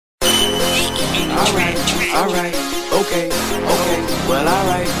alright, alright, okay, okay, well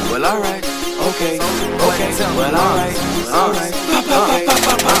alright, okay, okay, well alright, alright, okay,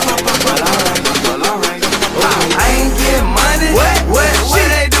 well alright, okay. I ain't getting money. What? Shit,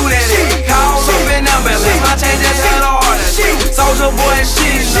 they do that shit. Call up in ambulance. My change that shit on order. Soulja boy and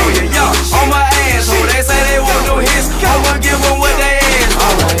shit, know ya, y'all. On my ass, so they say they want no hits. I'ma give them what they ask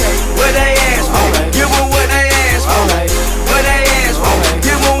for. What they ask for. Give them what they ask for. What they ask for.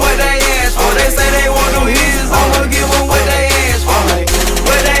 Give them what they ask for. They say they want no hits. I'ma give them what they ask for.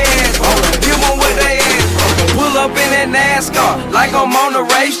 What they ask for. Give them what they ask for. Pull up in that NASCAR like I'm on the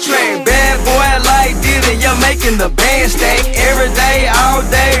racetrack. Bad boy like Diddy, you're making the band stack. Every day, all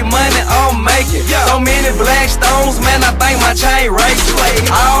day, money I'm making. So many black stones, man, I think my chain race.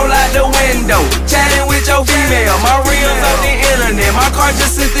 All out the window, chatting with your female. My reels on the internet, my car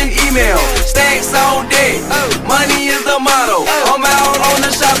just sent an email. Stacks on deck, money is the motto. I'm out on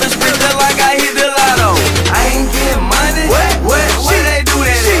the shopping spree just like I hit the lotto. I ain't getting money. What? Shit, they do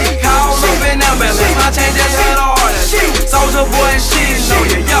that shit. Call up in ambulance, my change that shit on order. Soulja boy and shit, know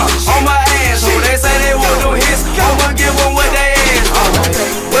ya, y'all. On my ass, so they say they want no hits. I'ma give them what they ask for.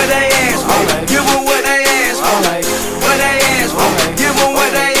 What they ask for. Give them what they ask for. What they ask for. Give them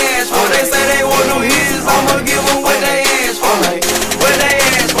what they ask for. They say they want no hits. I'ma give them what they ask for. What they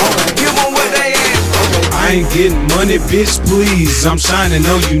ask for. Give them what they ask for. I ain't getting money, bitch, please. I'm shining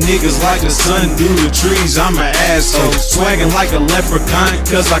on you niggas like the sun through the trees. I'm an asshole, swagging like a leprechaun,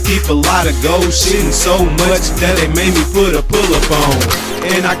 cause I keep a lot of gold. Shitting so much that they made me put a pull-up on.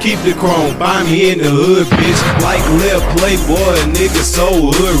 And I keep the chrome, buy me in the hood, bitch. Like Lil Playboy, a nigga so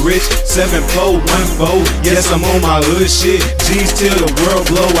hood rich. 7-4, 1-4, yes, I'm on my hood shit. G's till the world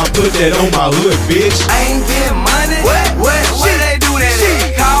blow, I put that on my hood, bitch. I ain't getting money. What? Shit, they do that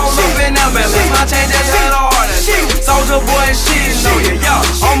shit. Call up in ambulance, my change that shit on order. Soulja boy and shit, know ya, y'all.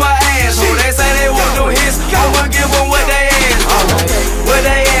 On my ass, so they say they want no hits. I'ma give them what they ask for. What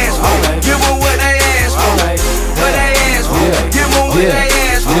they ask for. Give them what they ask for. What they ask for. Give them what they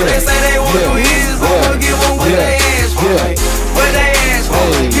ask for. They say they want no hits. I'ma give them what they ask for. What they ask for.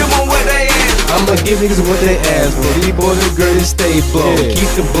 Give them what they ask for. I'ma give niggas what they ask for. These boys and girls stay blown.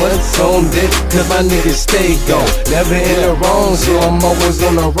 Keep the blunts on deck, cause my niggas stay gone. Never in the wrong, so I'm always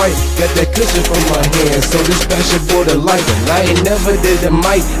on the right. Got that cushion from my hand, so this special boy the light. I ain't never did the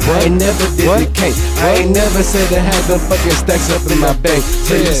mic, I ain't never did the cake. I ain't never said I had them fucking stacks up in my bank.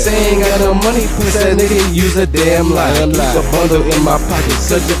 So you say ain't got no money, push that nigga use a damn lie. Keep a bundle in my pocket,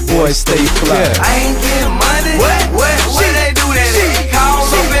 such a boy stay fly. I ain't getting money.